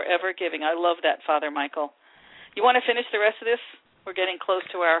 It's forever giving. I love that, Father Michael. You want to finish the rest of this? We're getting close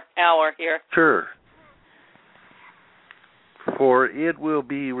to our hour here. Sure. For it will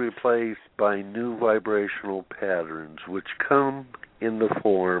be replaced by new vibrational patterns which come in the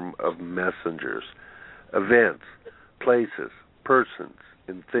form of messengers, events, places, persons,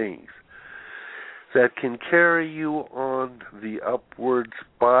 and things that can carry you on the upward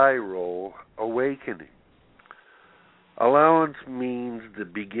spiral awakening. Allowance means the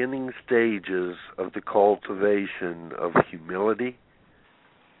beginning stages of the cultivation of humility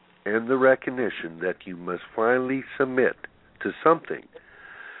and the recognition that you must finally submit to something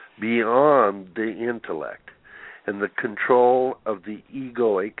beyond the intellect and the control of the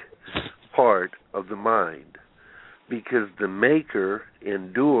egoic part of the mind, because the maker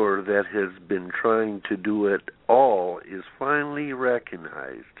and doer that has been trying to do it all is finally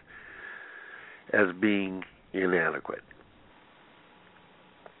recognized as being inadequate.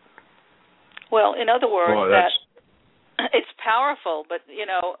 Well, in other words, that it's powerful, but,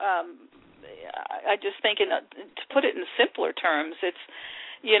 I just think to put it in simpler terms, it's,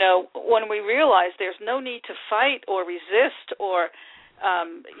 when we realize there's no need to fight or resist or,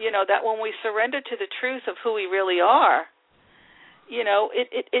 that when we surrender to the truth of who we really are,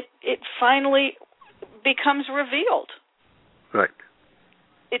 it finally becomes revealed. Right.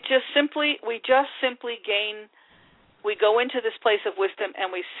 We just simply gain, we go into this place of wisdom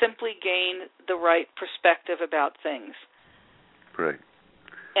and we simply gain the right perspective about things. Right.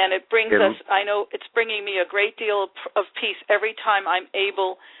 And it brings us, I know it's bringing me a great deal of peace every time I'm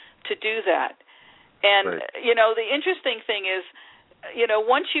able to do that. And, right. The interesting thing is,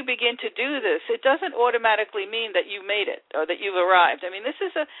 once you begin to do this, it doesn't automatically mean that you made it or that you've arrived. I mean, this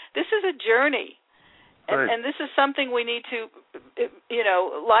is a journey. And, right. and this is something we need to,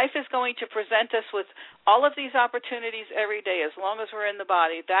 life is going to present us with all of these opportunities every day as long as we're in the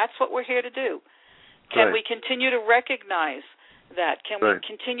body. That's what we're here to do. Can we continue to recognize that? Can we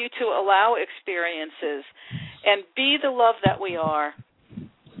continue to allow experiences and be the love that we are?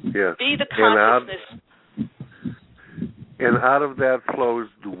 Yes. Be the consciousness. And out of that flows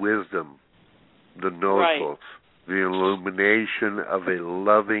the wisdom, the notebooks, the illumination of a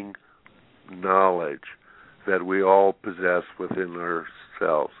loving knowledge that we all possess within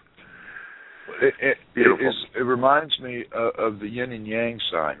ourselves. It reminds me of the yin and yang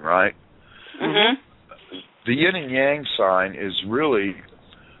sign, right? Mm-hmm. The yin and yang sign is really,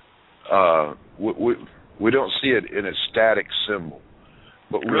 we don't see it in a static symbol,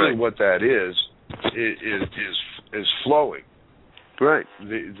 but really what that is flowing. Right.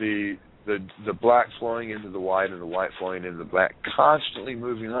 The black flowing into the white and the white flowing into the black, constantly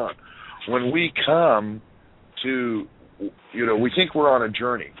moving on. When we come to, we think we're on a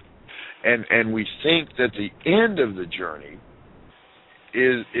journey, and we think that the end of the journey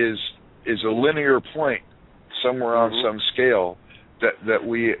is a linear point somewhere on some scale that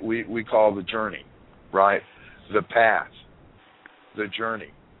we call the journey, right? The path, the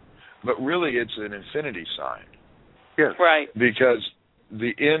journey. But really it's an infinity sign. Yes. Right. Because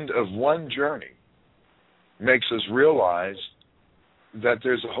the end of one journey makes us realize that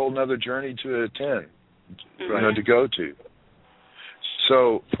there's a whole other journey to attend, to go to.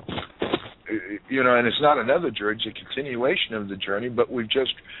 So, and it's not another journey, it's a continuation of the journey, but we've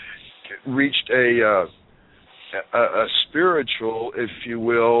just reached a spiritual, if you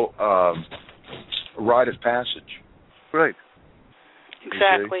will, rite of passage. Right.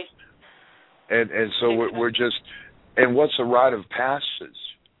 Exactly. Okay? And so we're just, and what's a rite of passage?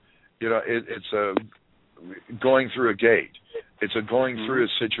 It's a going through a gate. It's a going through a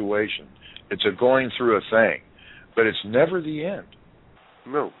situation. It's a going through a thing. But it's never the end.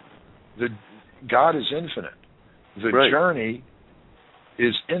 No. God is infinite. The journey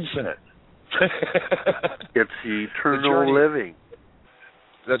is infinite. It's eternal living.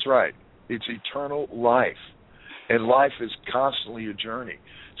 That's right. It's eternal life. And life is constantly a journey.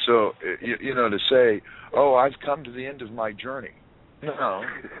 So, to say, I've come to the end of my journey. No.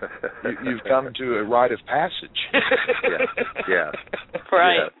 You've come to a rite of passage. Yeah.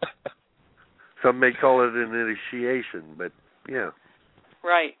 Right. Yeah. Some may call it an initiation, but yeah.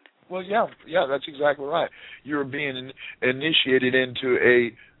 Right. Well, yeah, that's exactly right. You're being initiated into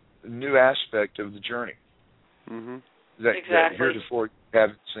new aspect of the journey that heretofore you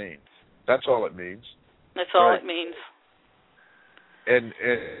haven't seen. That's all it means. That's all it means. And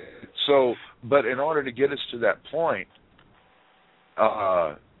so, but in order to get us to that point,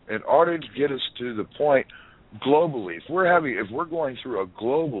 globally, if we're going through a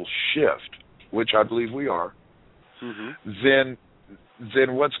global shift, which I believe we are, then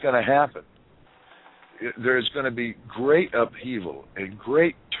what's going to happen? There's going to be great upheaval and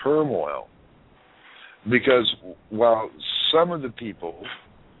great turmoil, because while some of the people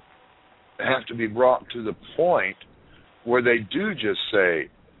have to be brought to the point where they do just say,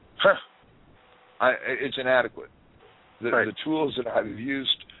 it's inadequate. The tools that I've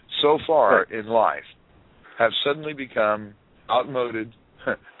used so far in life have suddenly become outmoded,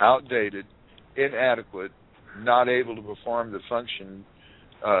 outdated, inadequate, not able to perform the function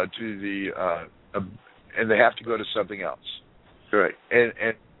and they have to go to something else. Right.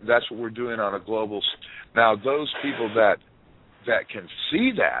 And that's what we're doing on a global. Now, those people that can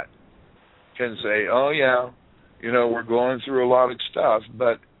see that can say, "Oh yeah, we're going through a lot of stuff,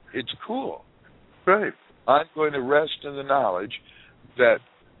 but it's cool." Right. I'm going to rest in the knowledge that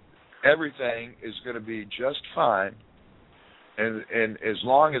everything is going to be just fine, and as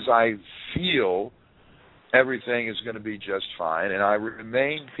long as I feel everything is going to be just fine, and I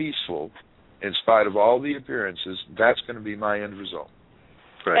remain peaceful in spite of all the appearances, that's going to be my end result.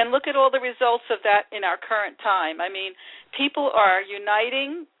 Right. And look at all the results of that in our current time. I mean, people are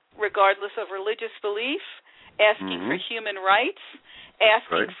uniting regardless of religious belief, asking for human rights,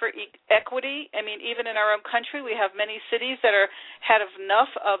 asking for equity. I mean, even in our own country, we have many cities that had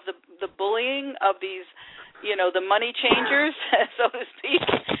enough of the bullying of these, the money changers, so to speak,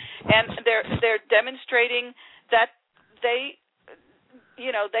 and they're demonstrating that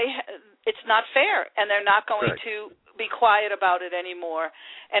it's not fair, and they're not going to be quiet about it anymore.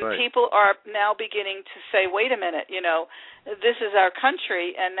 And people are now beginning to say, "Wait a minute, this is our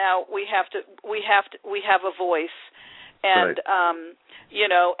country, and now we have a voice." And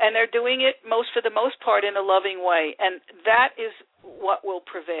and they're doing it for the most part in a loving way, and that is what will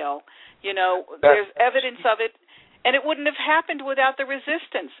prevail. There's evidence of it, and it wouldn't have happened without the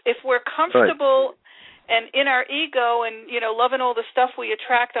resistance. If we're comfortable and in our ego and loving all the stuff we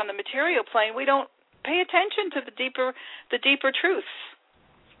attract on the material plane, we don't pay attention to the deeper truths.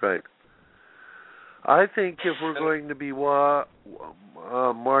 Right. I think if we're going to be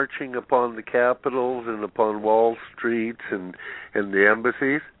marching upon the capitals and upon Wall Streets and the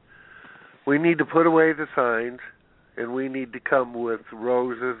embassies, we need to put away the signs, and we need to come with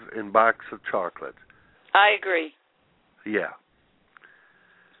roses and box of chocolates. I agree. Yeah.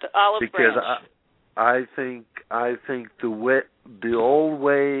 The olive branch. Because I think the old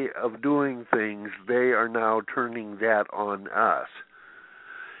way of doing things, they are now turning that on us.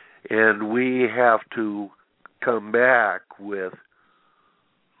 And we have to come back with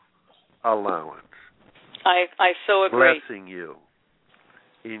allowance. I so agree. Blessing you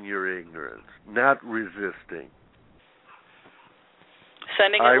in your ignorance, not resisting.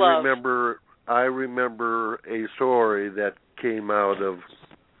 Sending it love. I remember a story that came out of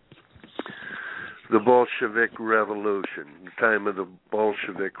the Bolshevik Revolution, the time of the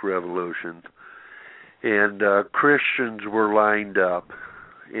Bolshevik Revolution, and Christians were lined up,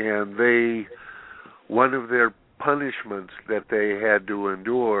 and one of their punishments that they had to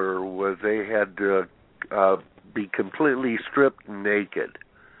endure was they had to be completely stripped naked,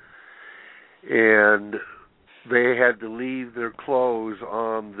 and they had to leave their clothes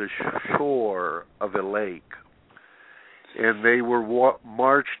on the shore of a lake. And they were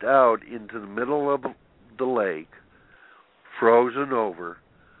marched out into the middle of the lake, frozen over,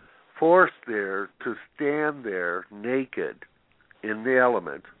 forced there to stand there naked in the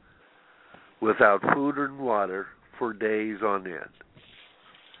element without food and water for days on end.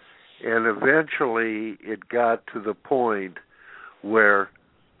 And eventually it got to the point where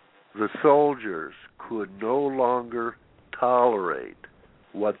the soldiers could no longer tolerate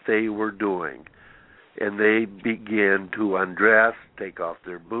what they were doing. And they began to undress, take off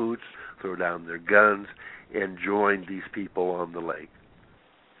their boots, throw down their guns, and join these people on the lake.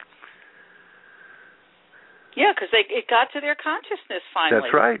 Yeah, because it got to their consciousness finally.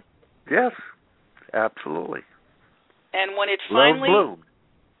 That's right. Yes, absolutely. And when it finally... Love bloomed.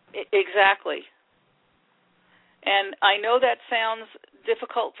 Exactly. And I know that sounds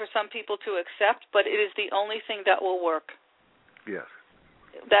difficult for some people to accept, but it is the only thing that will work. Yes.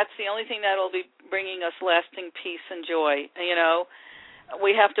 That's the only thing that will be bringing us lasting peace and joy.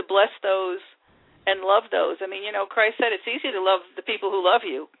 We have to bless those and love those. I mean, Christ said it's easy to love the people who love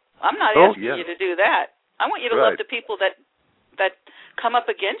you. I'm not asking you to do that. I want you to love the people that come up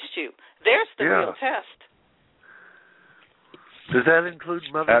against you. There's the real test. Does that include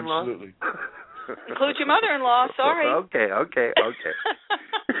mother-in-law? Absolutely. Include your mother-in-law. Sorry. Okay.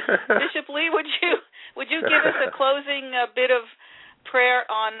 Bishop Lee, would you give us a closing bit of prayer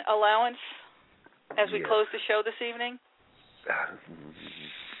on allowance as we close the show this evening?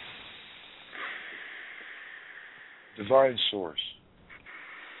 Divine Source,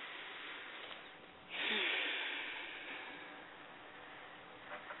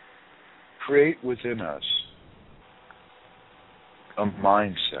 create within us a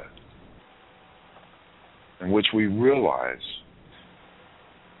mindset in which we realize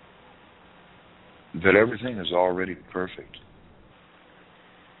that everything is already perfect,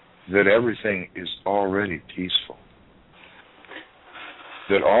 that everything is already peaceful,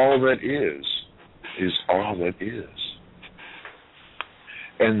 that all that is all that is,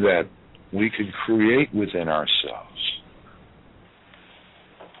 and that we can create within ourselves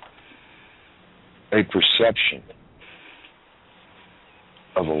a perception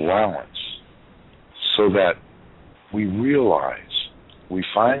of allowance, so that we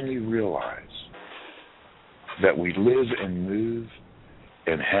finally realize that we live and move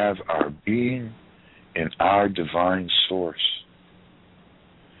and have our being in our divine source,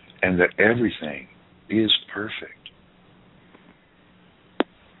 and that everything is perfect,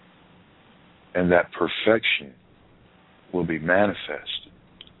 and that perfection will be manifested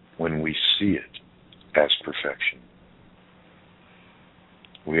when we see it as perfection.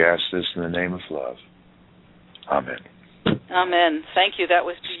 We ask this in the name of love. Amen. Amen. Thank you. That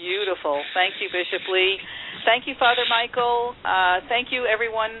was beautiful. Thank you, Bishop Lee. Thank you, Father Michael. Thank you,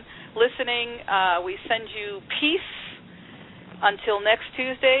 everyone listening. We send you peace. Until next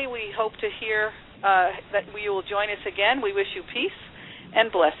Tuesday, we hope to hear that you will join us again. We wish you peace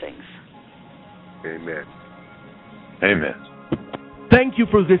and blessings. Amen. Amen. Thank you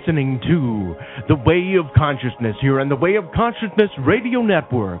for listening to The Way of Consciousness here on the Way of Consciousness Radio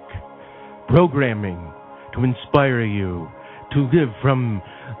Network. Programming to inspire you to live from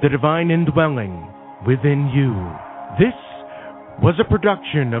the divine indwelling within you. This was a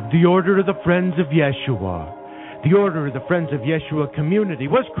production of the Order of the Friends of Yeshua. The Order of the Friends of Yeshua community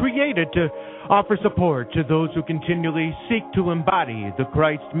was created to offer support to those who continually seek to embody the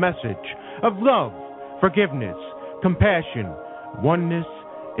Christ message of love, forgiveness, compassion, oneness,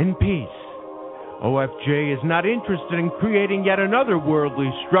 and peace. OFJ is not interested in creating yet another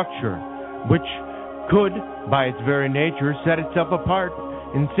worldly structure, which could, by its very nature, set itself apart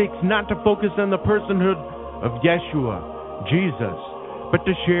and seeks not to focus on the personhood of Yeshua, Jesus, but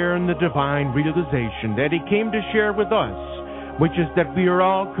to share in the divine realization that he came to share with us, which is that we are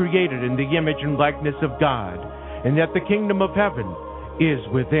all created in the image and likeness of God, and that the kingdom of heaven is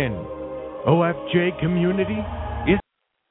within. OFJ community,